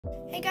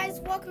Hey guys,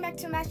 welcome back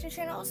to Master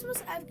Channel, also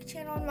most advocate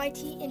channel on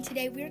YT, and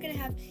today we're going to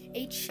have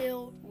a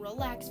chill,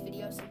 relax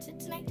video since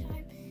it's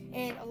nighttime,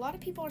 and a lot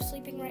of people are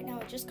sleeping right now.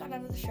 I just got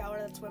out of the shower,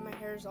 that's why my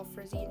hair is all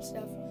frizzy and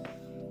stuff,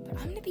 but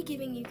I'm going to be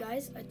giving you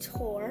guys a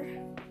tour.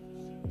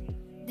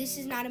 This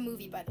is not a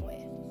movie, by the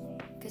way,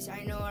 because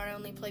I know I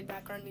only play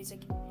background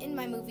music in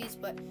my movies,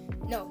 but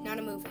no, not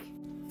a movie.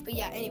 But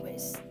yeah,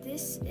 anyways,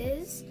 this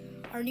is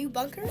our new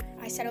bunker.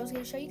 I said I was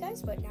going to show you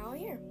guys, but now I'm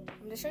here. I'm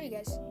going to show you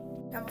guys.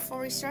 Now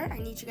before we start, I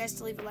need you guys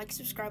to leave a like,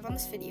 subscribe on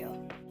this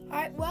video.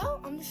 Alright,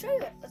 well, I'm going to show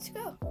you it. Let's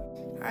go.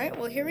 Alright,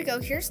 well, here we go.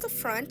 Here's the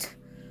front.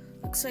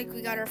 Looks like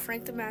we got our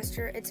Frank the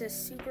Master. It's a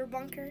super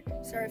bunker.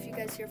 Sorry if you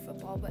guys hear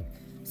football, but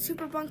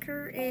super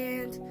bunker.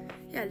 And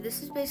yeah,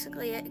 this is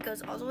basically it. It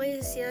goes all the way to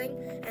the ceiling.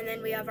 And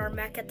then we have our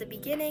mech at the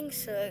beginning,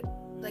 so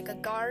like a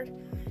guard.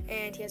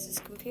 And he has his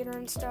computer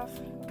and stuff.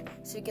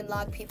 So you can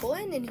log people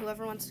in, and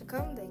whoever wants to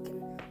come, they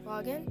can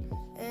log in.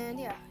 And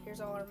yeah, here's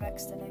all our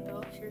mechs that I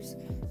built. Here's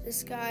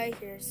this guy,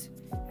 here's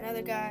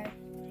another guy.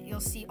 You'll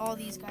see all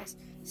these guys.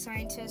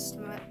 Scientist,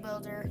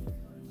 builder,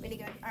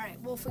 minigun. Alright,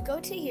 well if we go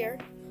to here,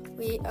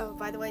 oh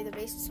by the way, the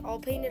base is all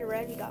painted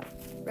red. We got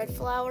red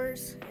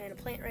flowers and a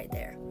plant right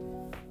there.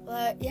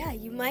 But yeah,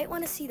 you might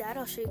want to see that.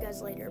 I'll show you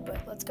guys later,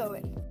 but let's go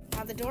in.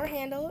 Now the door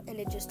handle, and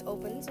it just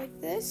opens like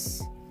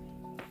this.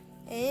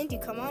 And you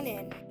come on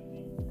in.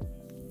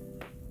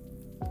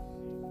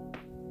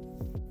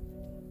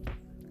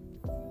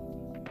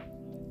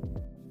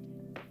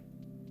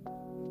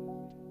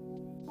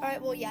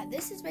 Alright, well, yeah,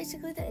 this is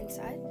basically the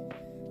inside.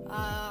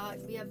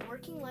 We have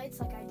working lights,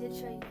 like I did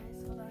show you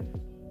guys. Hold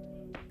on.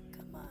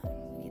 Come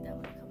on. We need that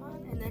one to come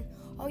on. And then,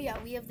 oh, yeah,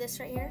 we have this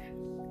right here.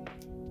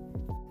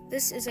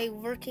 This is a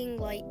working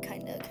light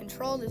kind of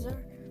control. There's our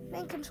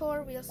main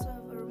controller. We also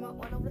have a remote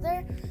one over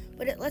there.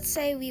 But let's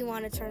say we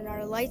want to turn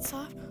our lights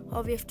off.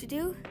 All we have to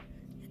do,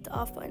 hit the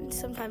off button.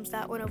 Sometimes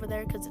that one over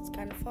there because it's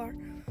kind of far.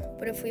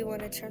 But if we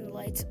want to turn the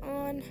lights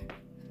on,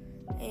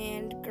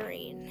 and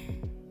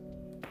green.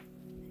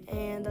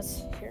 And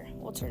that's here.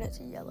 We'll turn it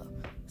to yellow.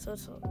 So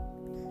it's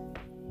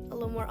a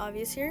little more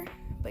obvious here.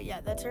 But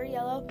yeah, that's our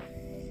yellow.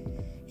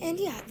 And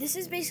yeah, this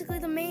is basically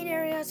the main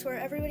area. It's where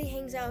everybody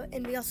hangs out.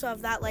 And we also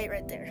have that light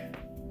right there.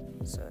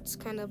 So it's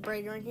kind of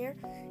brighter in here.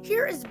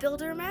 Here is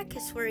Builder Mech.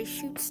 It's where he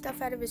shoots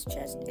stuff out of his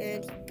chest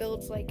and he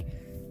builds like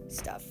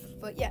stuff.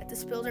 But yeah,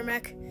 this Builder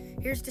Mech.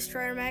 Here's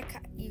Destroyer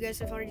Mech. You guys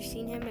have already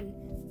seen him in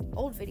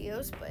old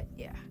videos, but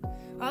yeah.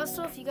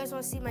 Also, if you guys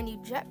want to see my new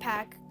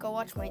jetpack, go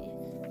watch my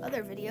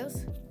other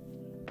videos.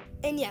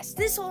 And yes,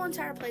 this whole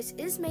entire place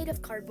is made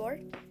of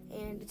cardboard,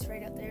 and it's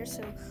right up there.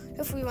 So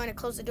if we want to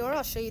close the door,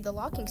 I'll show you the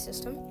locking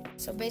system.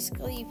 So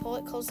basically, you pull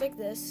it closed like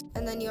this,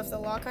 and then you have the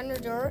lock on your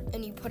door,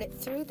 and you put it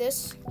through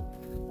this.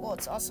 Well,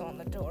 it's also on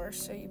the door,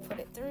 so you put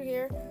it through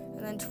here,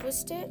 and then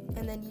twist it,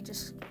 and then you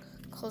just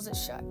close it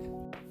shut.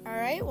 All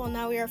right, well,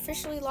 now we are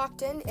officially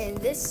locked in, and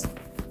this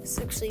is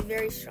actually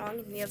very strong,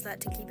 and we have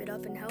that to keep it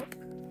up and help.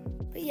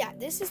 But yeah,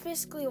 this is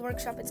basically a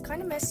workshop. It's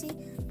kind of messy,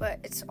 but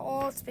it's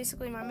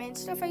basically my main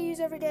stuff I use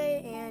every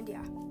day, and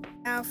yeah.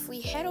 Now, if we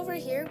head over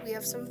here, we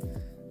have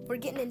we're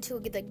getting into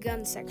the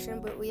gun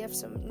section, but we have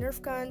some Nerf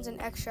guns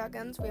and X-Shot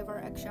guns. We have our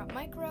X-Shot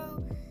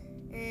Micro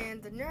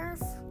and the Nerf,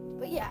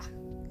 but yeah.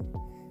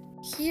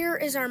 Here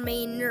is our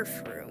main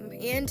Nerf room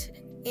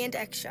and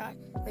X-Shot.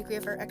 Like we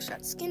have our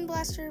X-Shot Skin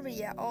Blaster, but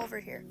yeah, all over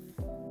here.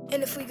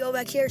 And if we go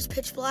back here, it's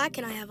pitch black,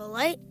 and I have a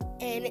light,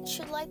 and it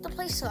should light the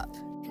place up.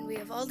 And we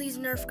have all these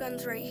Nerf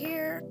guns right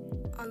here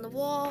on the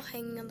wall,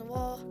 hanging on the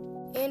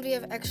wall. And we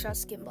have X-Shot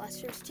Skin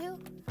Blasters too.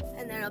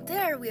 And then up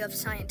there, we have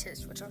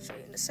Scientist, which I'll show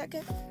you in a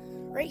second.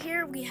 Right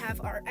here, we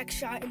have our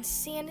X-Shot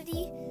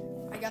Insanity.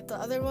 I got the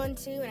other one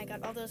too, and I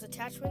got all those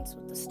attachments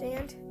with the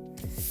stand.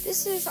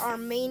 This is our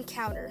main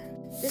counter.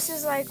 This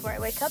is like where I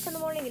wake up in the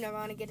morning and I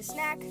want to get a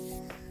snack.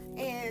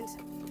 And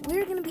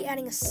we're going to be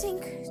adding a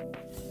sink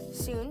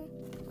soon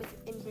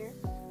in here.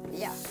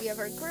 Yeah, we have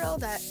our grill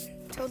that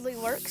totally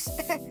works.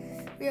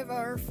 We have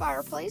our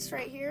fireplace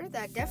right here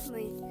that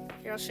definitely,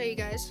 here I'll show you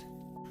guys.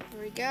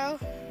 There we go.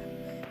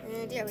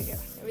 And yeah,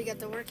 we got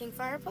the working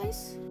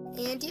fireplace.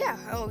 And yeah,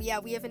 oh yeah,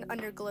 we have an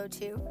underglow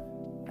too.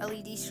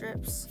 LED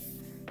strips.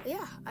 But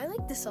yeah, I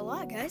like this a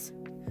lot, guys.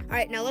 All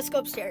right, now let's go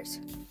upstairs.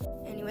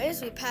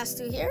 Anyways, we pass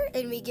through here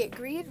and we get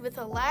greeted with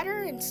a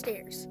ladder and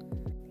stairs.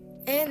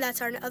 And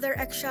that's our other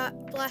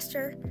X-Shot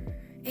blaster.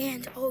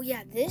 And oh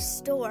yeah,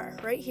 this door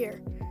right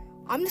here.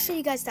 I'm gonna show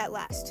you guys that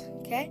last,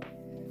 okay?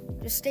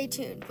 Just stay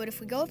tuned. But if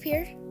we go up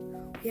here,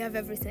 we have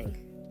everything.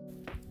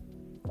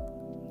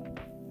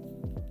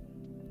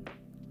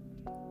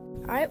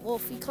 All right, well,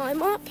 if we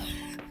climb up,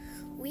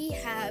 we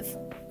have,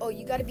 oh,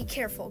 you gotta be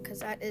careful because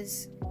that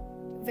is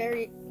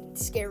very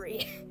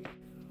scary.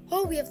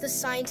 Oh, we have the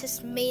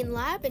Scientist's main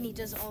lab, and he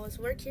does all his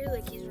work here.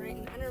 Like he's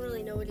writing, I don't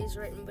really know what he's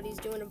writing, but he's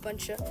doing a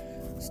bunch of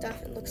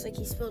stuff. It looks like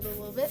he spilled a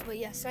little bit, but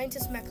yeah,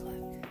 Scientist Mech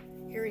Lab.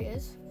 Here he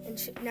is. And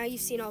now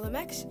you've seen all the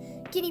mechs.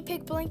 Guinea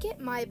pig blanket,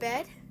 my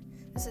bed.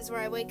 This is where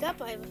I wake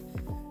up. I have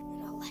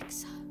an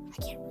Alexa.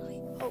 I can't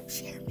really, oh,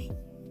 she heard me.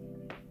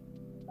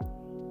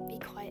 Be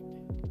quiet.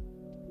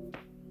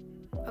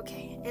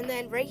 Okay, and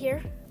then right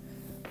here,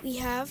 we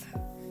have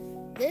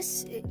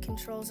this. It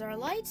controls our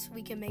lights.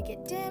 We can make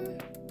it dim,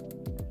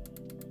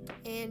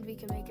 and we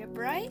can make it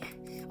bright.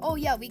 Oh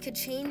yeah, we could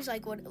change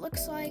like what it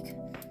looks like.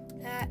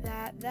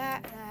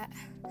 That.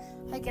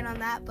 I can on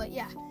that, but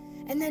yeah.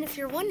 And then if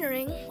you're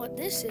wondering what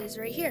this is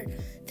right here,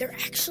 they're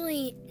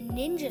actually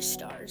ninja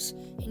stars,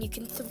 and you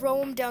can throw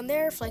them down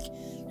there if like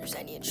there's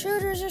any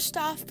intruders or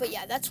stuff. But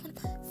yeah, that's one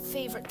of my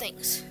favorite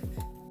things.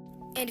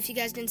 And if you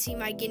guys didn't see,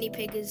 my guinea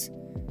pig is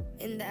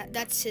in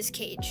that's his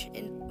cage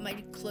and my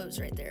clothes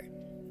right there.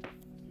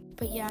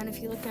 But yeah, and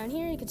if you look down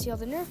here, you can see all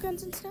the Nerf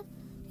guns and stuff.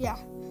 Yeah,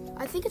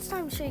 I think it's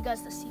time to show you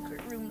guys the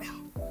secret room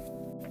now.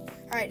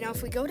 All right, now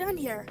if we go down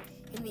here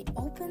and we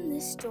open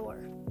this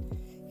door,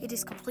 it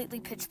is completely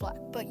pitch black.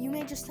 But you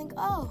may just think,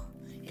 oh,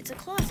 it's a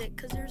closet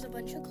because there's a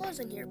bunch of clothes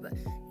in here. But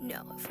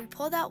no, if we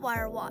pull that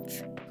wire,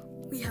 watch,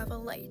 we have a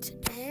light,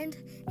 and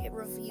it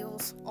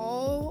reveals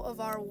all of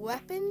our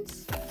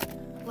weapons,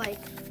 like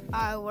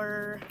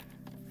our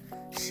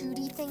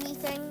shooty thingy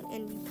thing,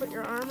 and you put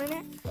your arm in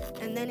it,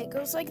 and then it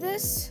goes like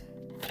this.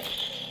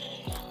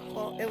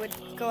 Well, it would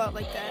go out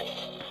like that,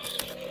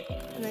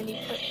 and then you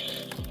put,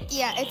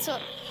 yeah,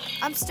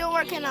 I'm still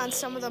working on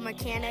some of the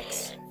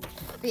mechanics,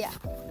 but yeah,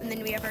 and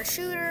then we have our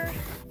shooter,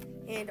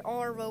 and all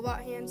our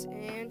robot hands,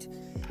 and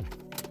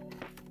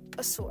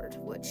a sword,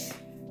 which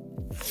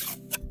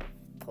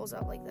pulls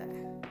out like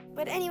that.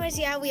 But anyways,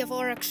 yeah, we have all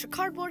our extra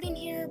cardboard in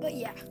here, but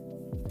yeah,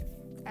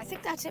 I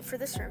think that's it for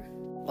this room.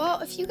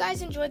 Well, if you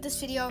guys enjoyed this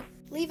video,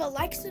 leave a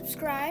like,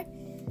 subscribe,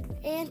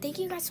 and thank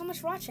you guys so much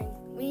for watching.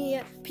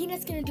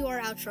 Peanut's gonna do our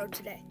outro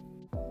today.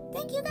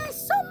 Thank you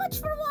guys so much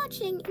for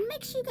watching, and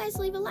make sure you guys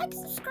leave a like,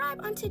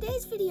 subscribe on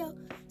today's video.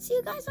 See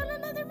you guys on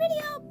another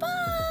video.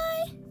 Bye!